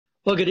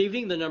Well, good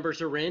evening. The numbers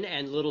are in,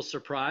 and little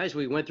surprise,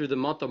 we went through the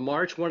month of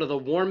March, one of the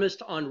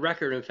warmest on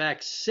record. In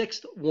fact,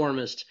 sixth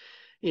warmest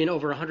in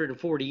over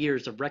 140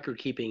 years of record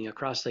keeping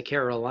across the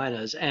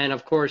Carolinas. And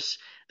of course,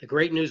 the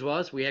great news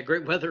was we had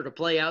great weather to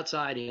play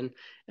outside in.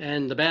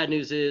 And the bad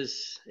news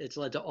is it's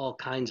led to all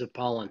kinds of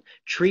pollen.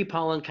 Tree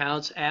pollen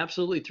counts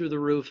absolutely through the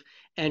roof,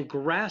 and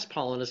grass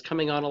pollen is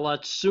coming on a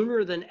lot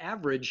sooner than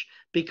average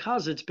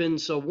because it's been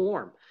so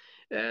warm.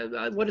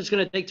 What it's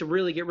going to take to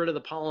really get rid of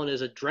the pollen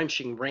is a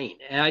drenching rain.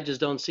 And I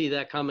just don't see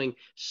that coming,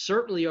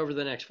 certainly over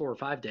the next 4 or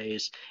 5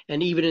 days.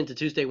 And even into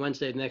Tuesday,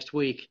 Wednesday of next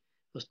week,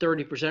 those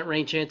 30%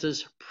 rain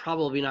chances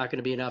probably not going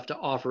to be enough to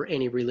offer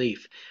any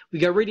relief. We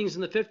got readings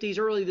in the 50s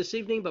early this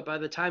evening, but by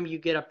the time you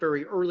get up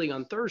very early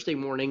on Thursday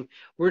morning,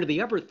 we're into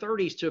the upper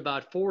 30s to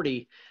about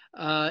 40.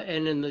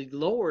 And in the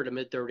lower to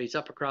mid 30s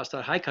up across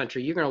that high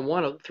country, you're going to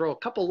want to throw a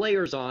couple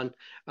layers on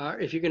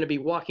if you're going to be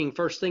walking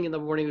first thing in the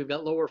morning. We've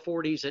got lower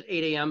 40s at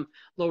 8 a.m.,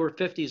 lower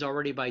 50s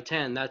already by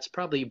 10. That's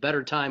probably a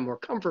better time, more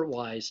comfort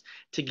wise,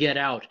 to get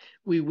out.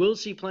 We will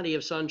see plenty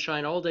of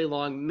sunshine all day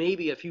long,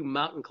 maybe a few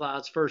mountain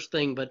clouds first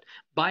thing, but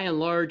by and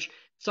large,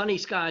 sunny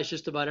skies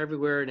just about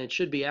everywhere, and it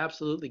should be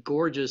absolutely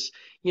gorgeous.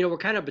 We're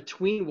kind of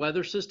between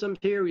weather systems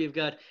here. We've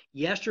got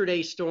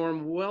yesterday's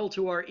storm well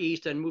to our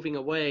east and moving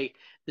away.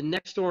 The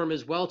next storm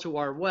is well to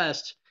our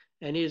west,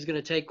 and it is going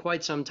to take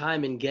quite some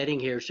time in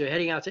getting here. So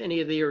heading out to any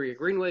of the area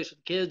greenways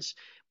with kids,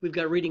 we've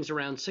got readings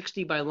around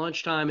 60 by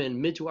lunchtime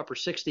and mid to upper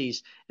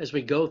 60s as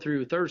we go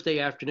through Thursday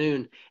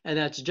afternoon. And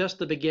that's just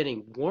the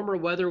beginning. Warmer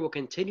weather will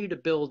continue to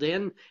build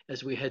in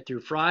as we head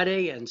through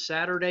Friday and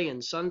Saturday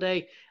and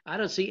Sunday. I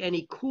don't see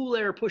any cool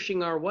air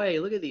pushing our way.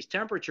 Look at these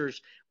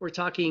temperatures. We're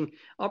talking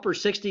upper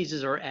 60s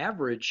is our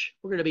average.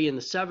 We're going to be in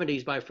the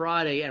 70s by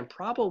Friday and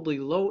probably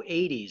low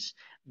 80s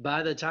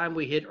by the time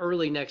we hit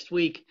early next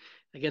week.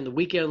 Again, the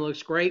weekend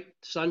looks great.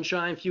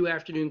 Sunshine, few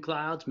afternoon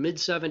clouds, mid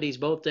 70s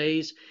both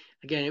days.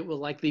 Again, it will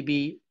likely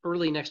be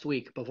early next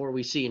week before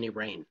we see any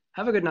rain.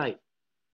 Have a good night.